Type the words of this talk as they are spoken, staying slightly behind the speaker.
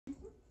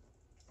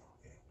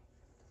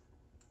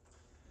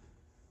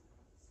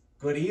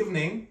Good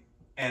evening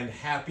and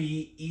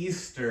happy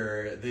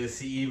Easter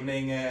this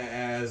evening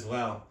as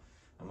well.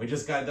 We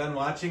just got done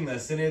watching the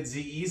Synod's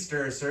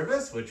Easter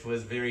service, which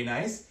was very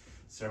nice.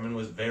 Sermon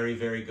was very,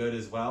 very good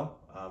as well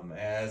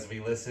as we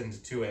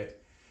listened to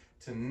it.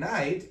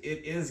 Tonight,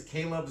 it is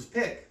Caleb's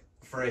pick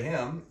for a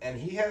hymn,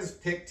 and he has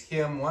picked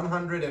hymn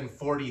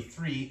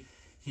 143.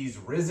 He's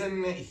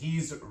risen,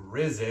 he's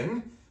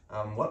risen.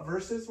 What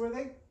verses were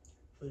they?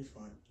 First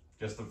one.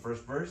 Just the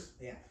first verse?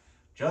 Yeah.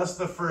 Just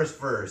the first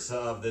verse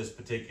of this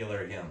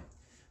particular hymn.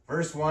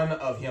 Verse 1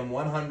 of hymn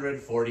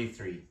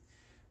 143.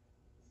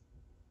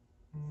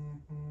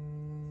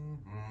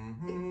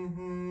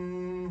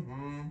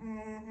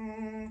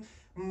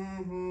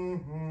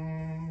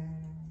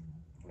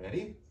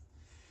 Ready?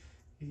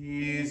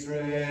 He's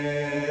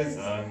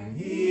risen,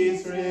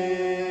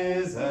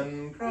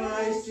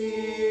 Christ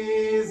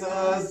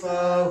Jesus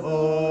the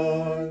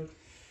Lord.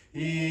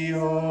 He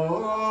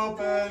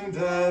opened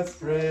death's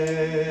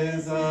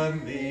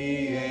prison,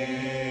 the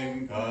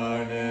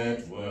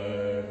incarnate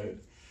Word.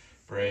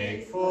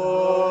 Break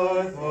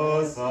forth,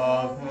 hosts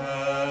of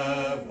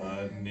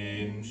heaven,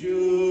 in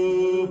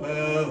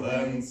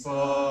jubilant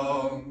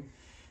song,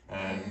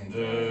 and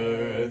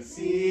earth,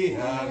 sea,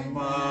 and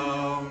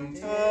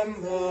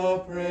mountain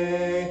the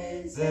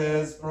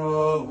praises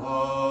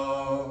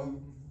prolong.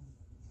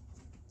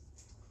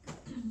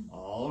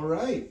 All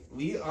right,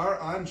 we are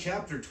on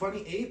chapter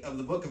 28 of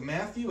the book of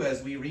Matthew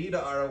as we read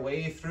our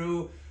way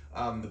through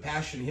the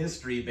Passion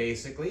history,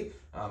 basically.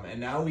 And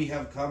now we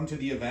have come to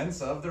the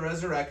events of the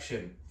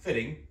resurrection,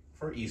 fitting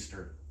for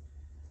Easter.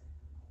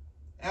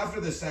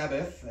 After the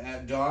Sabbath,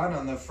 at dawn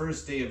on the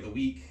first day of the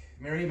week,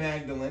 Mary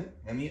Magdalene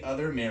and the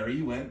other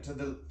Mary went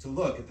to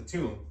look at the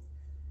tomb.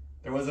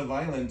 There was a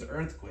violent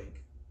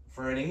earthquake,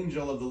 for an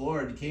angel of the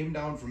Lord came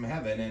down from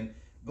heaven and,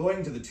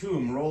 going to the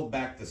tomb, rolled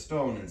back the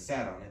stone and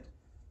sat on it.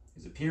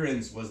 His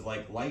appearance was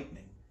like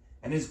lightning,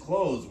 and his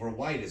clothes were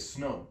white as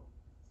snow.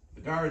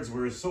 The guards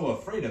were so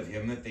afraid of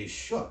him that they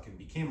shook and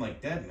became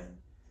like dead men.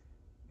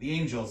 The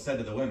angel said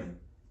to the women,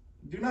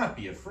 "Do not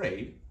be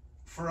afraid,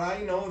 for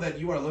I know that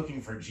you are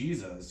looking for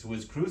Jesus, who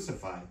was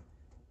crucified.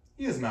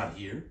 He is not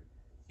here.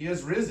 He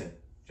has risen,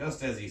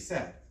 just as he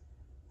said.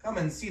 Come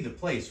and see the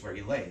place where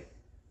he lay.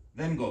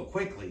 Then go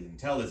quickly and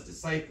tell his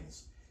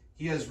disciples,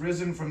 he has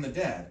risen from the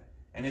dead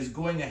and is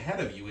going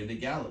ahead of you into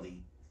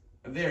Galilee.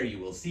 There you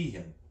will see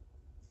him.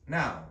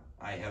 Now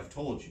I have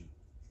told you."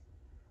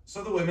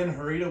 So the women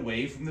hurried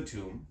away from the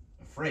tomb,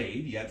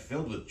 afraid yet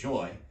filled with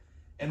joy,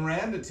 and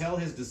ran to tell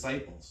his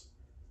disciples.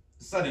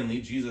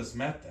 Suddenly Jesus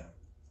met them.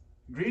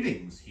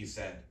 "Greetings," he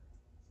said.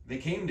 They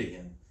came to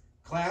him,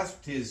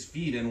 clasped his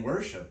feet, and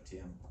worshipped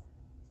him.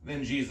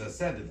 Then Jesus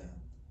said to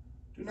them,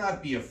 "Do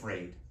not be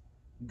afraid.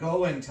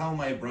 Go and tell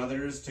my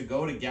brothers to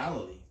go to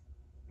Galilee.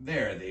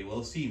 There they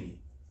will see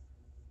me."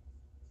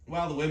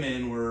 While the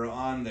women were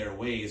on their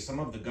way, some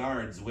of the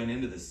guards went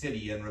into the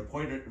city and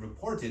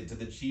reported to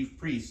the chief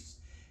priests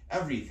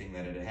everything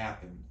that had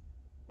happened.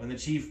 When the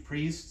chief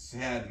priests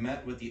had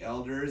met with the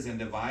elders and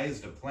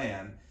devised a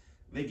plan,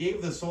 they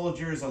gave the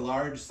soldiers a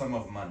large sum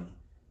of money,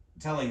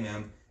 telling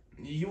them,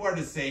 "You are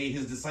to say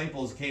his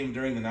disciples came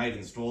during the night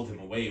and stole him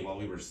away while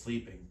we were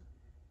sleeping.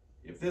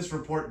 If this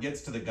report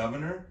gets to the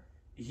governor,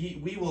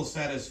 we will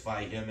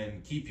satisfy him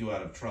and keep you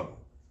out of trouble."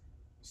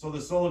 So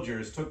the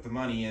soldiers took the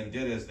money and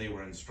did as they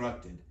were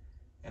instructed,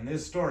 and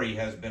this story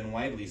has been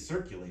widely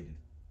circulated,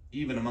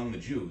 even among the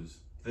Jews,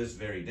 to this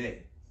very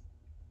day.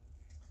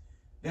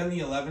 Then the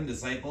 11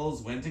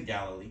 disciples went to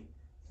Galilee,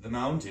 to the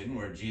mountain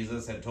where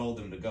Jesus had told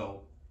them to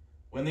go.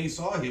 When they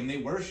saw him, they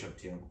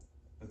worshipped him,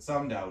 but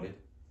some doubted.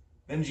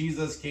 Then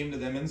Jesus came to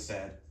them and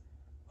said,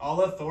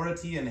 "All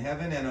authority in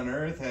heaven and on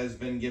earth has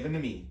been given to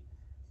me.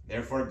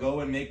 Therefore go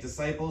and make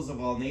disciples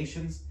of all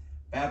nations,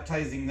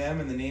 baptizing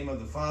them in the name of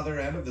the Father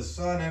and of the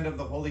Son and of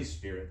the Holy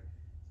Spirit,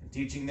 and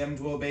teaching them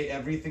to obey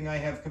everything I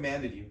have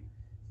commanded you.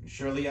 And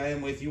surely I am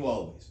with you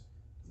always,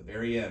 to the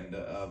very end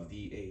of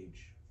the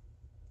age."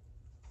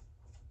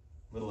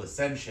 Little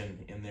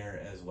ascension in there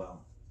as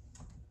well.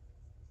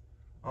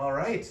 All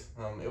right,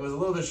 it was a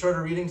little bit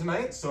shorter reading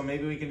tonight, so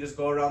maybe we can just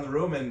go around the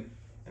room and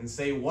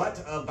say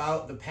what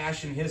about the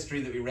Passion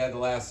history that we read the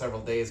last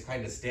several days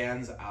kind of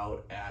stands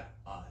out at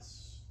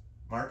us.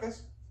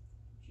 Marcus?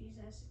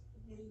 Jesus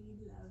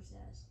really loves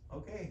us.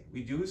 Okay,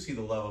 we do see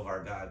the love of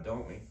our God,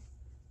 don't we?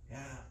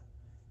 Yeah,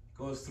 it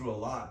goes through a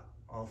lot,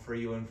 all for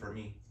you and for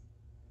me.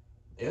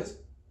 Is?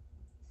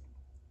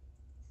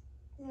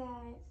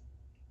 That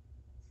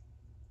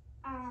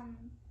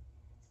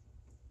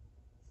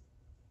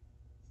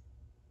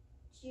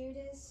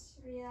Judas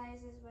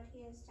realizes what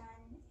he has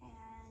done,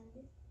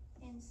 and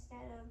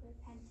instead of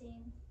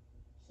repenting,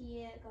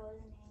 he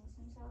goes and hangs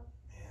himself.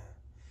 Yeah.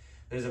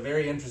 There's a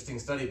very interesting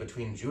study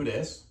between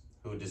Judas,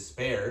 who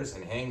despairs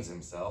and hangs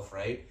himself,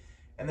 right?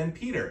 And then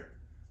Peter,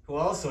 who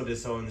also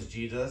disowns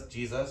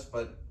Jesus,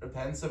 but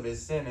repents of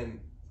his sin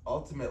and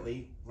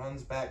ultimately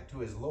runs back to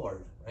his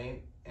Lord,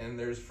 right? And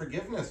there's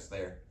forgiveness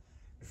there.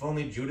 If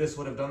only Judas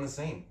would have done the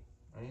same,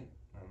 right?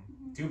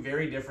 Two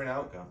very different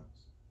outcomes.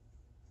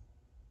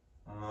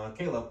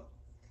 Caleb.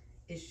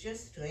 It's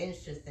just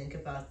strange to think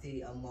about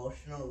the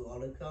emotional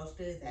roller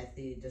coaster that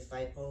the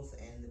disciples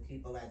and the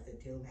people at the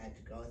tomb had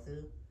to go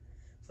through.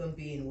 From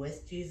being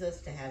with Jesus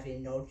to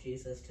having no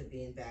Jesus to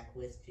being back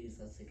with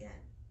Jesus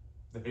again.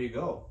 There you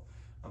go.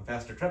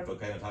 Pastor Treppo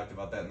kind of talked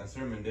about that in the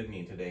sermon, didn't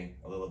he, today,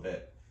 a little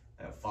bit.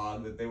 That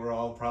fog that they were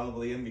all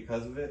probably in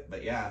because of it.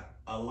 But yeah,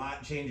 a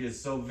lot changes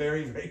so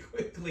very, very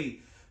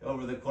quickly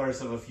over the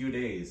course of a few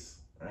days,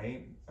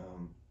 right?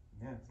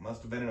 Yeah,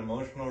 must have been an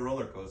emotional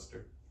roller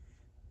coaster.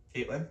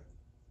 Caitlin?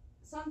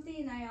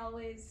 Something I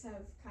always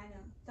have kind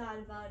of thought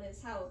about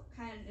is how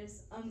kind of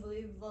just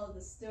unbelievable the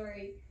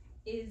story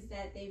is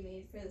that they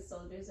made for the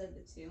soldiers of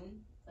the tomb.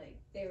 Like,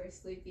 they were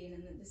sleeping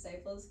and the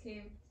disciples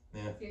came.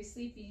 Yeah. If you're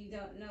sleeping, you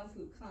don't know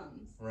who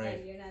comes. Right.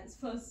 And you're not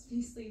supposed to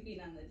be sleeping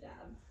on the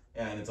job.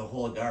 Yeah, and it's a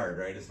whole guard,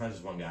 right? It's not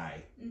just one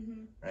guy,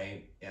 Mm-hmm.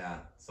 right? Yeah,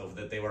 so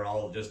that they were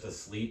all just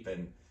asleep,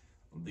 and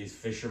these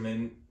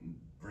fishermen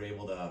were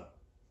able to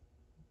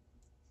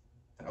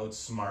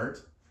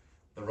outsmart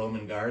the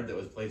Roman guard that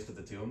was placed at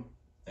the tomb.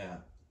 Yeah.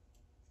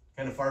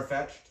 Kind of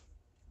far-fetched.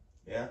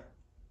 Yeah.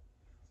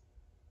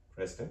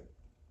 Krista?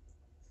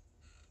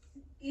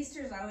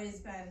 Easter's always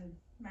been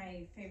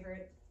my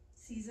favorite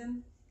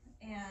season,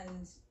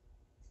 and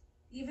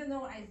even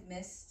though I've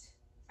missed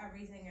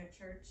everything at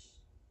church,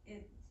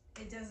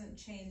 it doesn't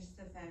change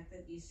the fact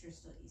that Easter's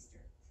still Easter.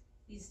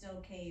 He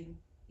still came,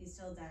 he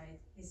still died,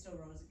 he still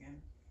rose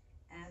again,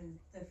 and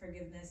the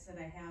forgiveness that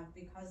I have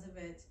because of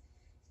it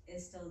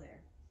is still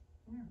there.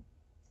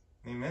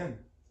 Yeah. Amen.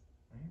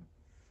 Right.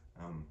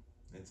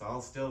 It's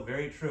all still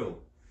very true,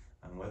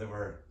 whether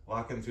we're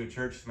walking through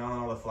church smelling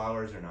all the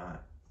flowers or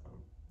not.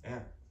 Yeah,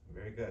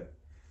 very good.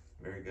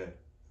 Very good.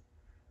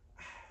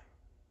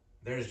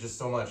 There's just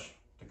so much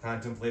to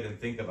contemplate and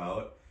think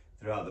about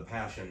throughout the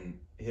Passion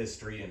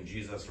history and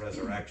Jesus'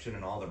 resurrection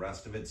and all the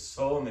rest of it.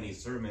 So many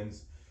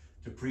sermons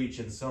to preach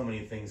and so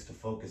many things to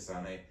focus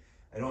on.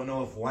 I don't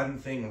know if one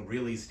thing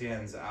really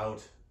stands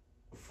out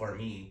for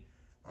me,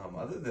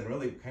 other than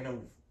really kind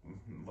of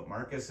what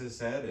Marcus has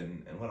said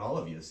and what all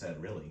of you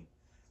said, really.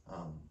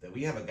 That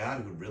we have a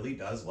God who really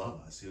does love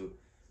us, who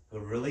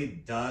really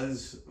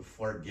does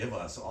forgive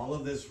us. All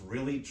of this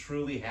really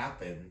truly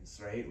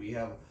happens, right? We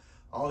have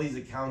all these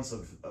accounts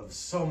of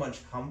so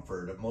much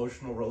comfort,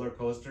 emotional roller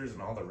coasters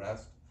and all the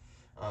rest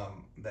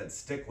that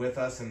stick with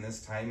us in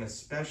this time,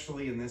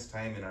 especially in this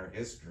time in our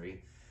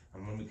history,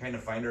 when we kind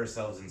of find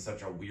ourselves in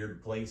such a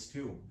weird place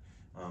too,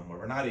 where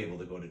we're not able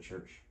to go to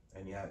church.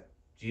 And yet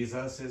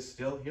Jesus is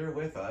still here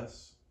with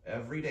us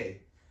every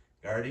day,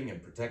 guarding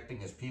and protecting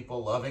his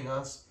people, loving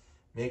us,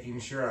 making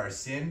sure our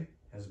sin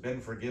has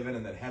been forgiven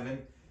and that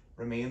heaven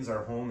remains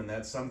our home. And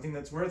that's something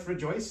that's worth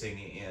rejoicing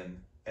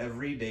in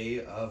every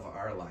day of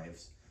our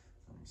lives.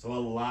 So a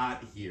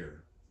lot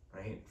here,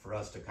 right, for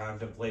us to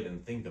contemplate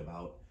and think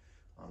about,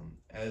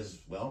 as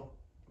well,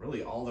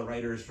 really all the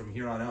writers from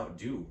here on out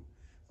do.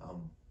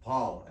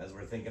 Paul, as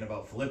we're thinking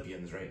about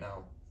Philippians right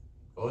now,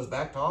 goes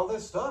back to all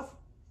this stuff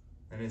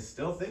and is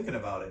still thinking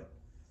about it.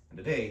 And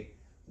today,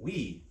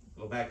 we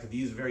go back to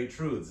these very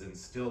truths and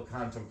still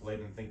contemplate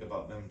and think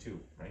about them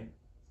too,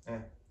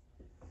 right?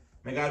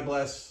 May God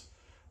bless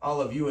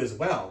all of you as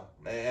well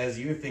as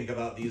you think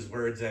about these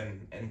words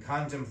and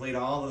contemplate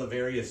all of the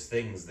various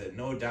things that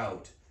no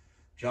doubt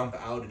jump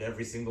out at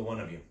every single one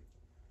of you.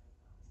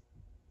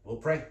 We'll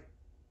pray.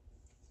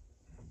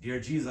 Dear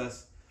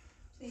Jesus,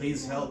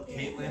 please help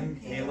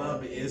Caitlin,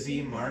 Caleb,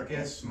 Izzy,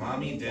 Marcus,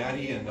 Mommy,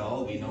 Daddy, and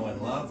all we know and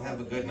love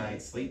have a good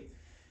night's sleep.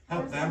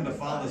 Help them to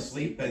fall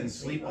asleep and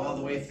sleep all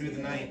the way through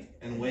the night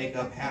and wake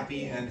up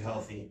happy and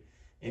healthy.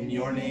 In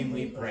your name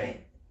we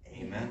pray.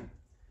 Amen.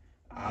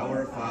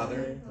 Our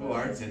Father, who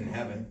art in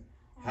heaven,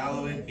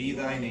 hallowed be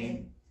thy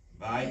name.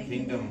 Thy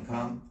kingdom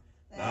come,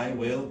 thy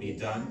will be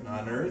done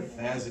on earth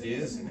as it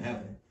is in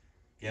heaven.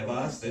 Give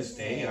us this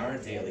day our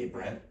daily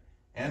bread,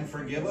 and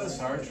forgive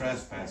us our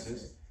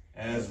trespasses,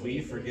 as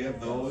we forgive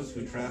those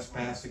who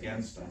trespass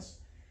against us.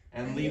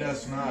 And lead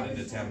us not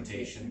into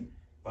temptation,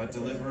 but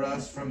deliver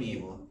us from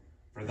evil.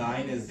 For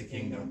thine is the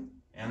kingdom,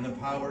 and the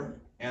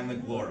power, and the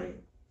glory,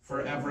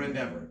 forever and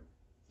ever.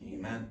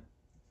 Amen.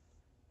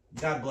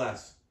 God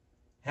bless.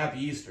 Happy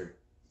Easter.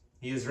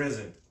 He is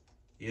risen.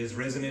 He is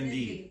risen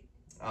indeed.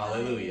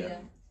 Alleluia.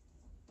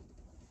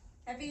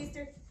 Happy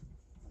Easter.